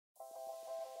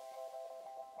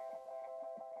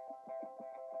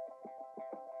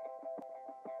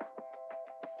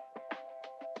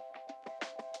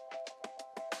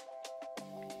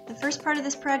The first part of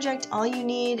this project, all you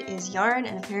need is yarn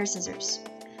and a pair of scissors.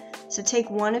 So take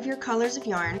one of your colors of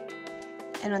yarn,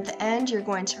 and at the end you're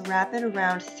going to wrap it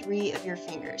around 3 of your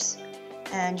fingers.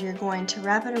 And you're going to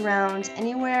wrap it around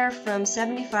anywhere from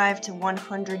 75 to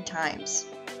 100 times.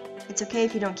 It's okay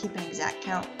if you don't keep an exact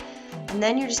count. And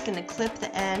then you're just going to clip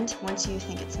the end once you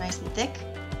think it's nice and thick.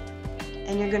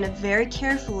 And you're going to very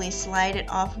carefully slide it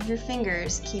off of your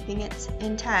fingers, keeping it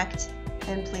intact,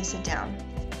 and place it down.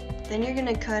 Then you're going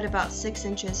to cut about 6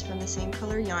 inches from the same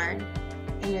color yarn,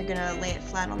 and you're going to lay it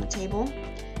flat on the table.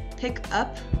 Pick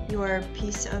up your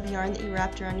piece of yarn that you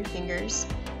wrapped around your fingers,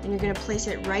 and you're going to place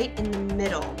it right in the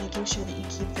middle, making sure that you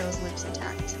keep those loops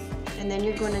intact. And then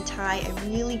you're going to tie a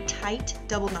really tight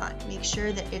double knot. Make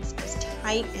sure that it's as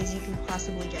tight as you can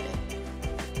possibly get it.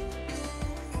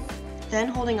 Then,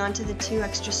 holding on to the 2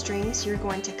 extra strings, you're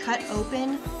going to cut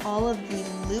open all of the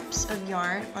loops of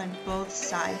yarn on both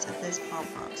sides of this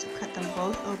pom-pom. So cut them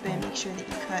both open, make sure that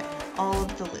you cut all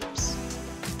of the loops.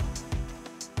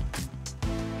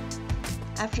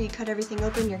 After you cut everything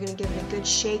open, you're going to give it a good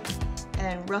shake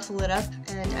and ruffle it up,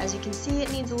 and as you can see,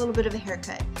 it needs a little bit of a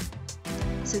haircut.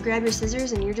 So grab your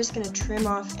scissors and you're just going to trim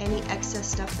off any excess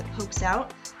stuff that pokes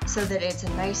out so that it's a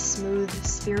nice, smooth,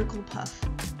 spherical puff.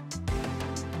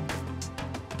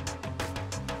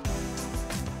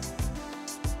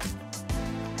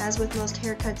 As with most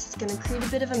haircuts, it's going to create a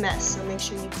bit of a mess, so make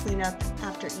sure you clean up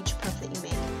after each puff that you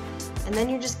make. And then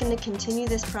you're just going to continue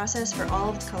this process for all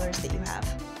of the colors that you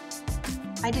have.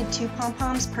 I did 2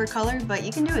 pom-poms per color, but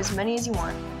you can do as many as you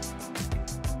want.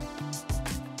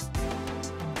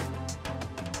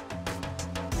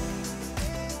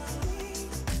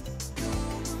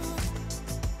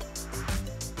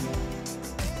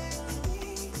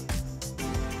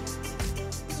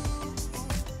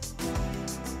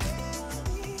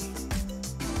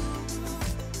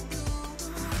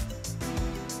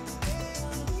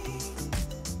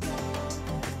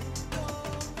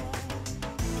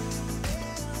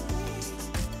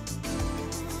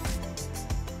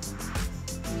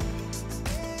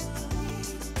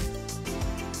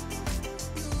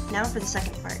 Now for the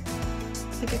second part.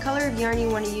 Pick a color of yarn you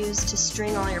want to use to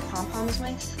string all your pom-poms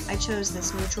with. I chose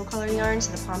this neutral color yarn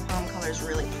so the pom-pom colors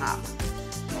really pop.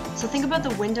 So think about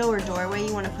the window or doorway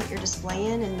you want to put your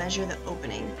display in and measure the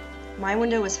opening. My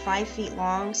window was 5 feet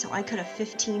long, so I cut a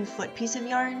 15-foot piece of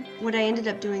yarn. What I ended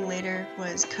up doing later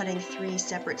was cutting 3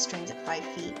 separate strings at 5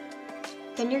 feet.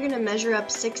 Then you're going to measure up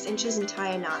 6 inches and tie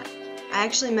a knot. I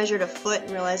actually measured a foot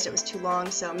and realized it was too long,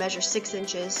 so measure 6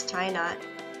 inches, tie a knot.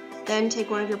 Then take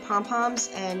one of your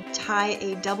pom-poms and tie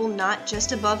a double knot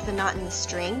just above the knot in the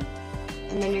string,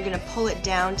 and then you're going to pull it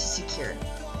down to secure.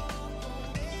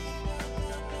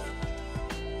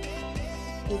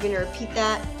 You're going to repeat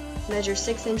that, measure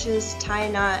 6 inches, tie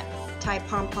a knot, tie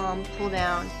pom-pom, pull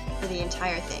down for the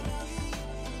entire thing.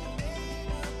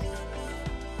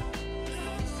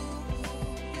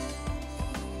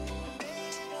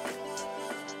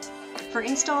 For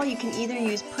install, you can either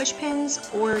use push pins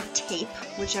or tape,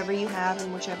 whichever you have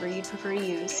and whichever you'd prefer to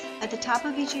use. At the top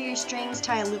of each of your strings,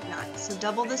 tie a loop knot. So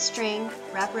double the string,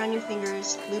 wrap around your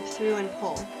fingers, loop through and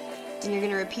pull. And you're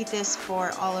going to repeat this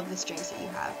for all of the strings that you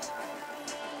have.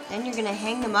 Then you're going to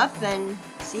hang them up and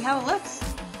see how it looks.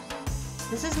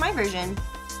 This is my version.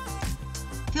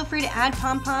 Feel free to add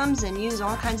pom-poms and use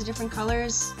all kinds of different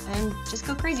colors and just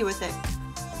go crazy with it.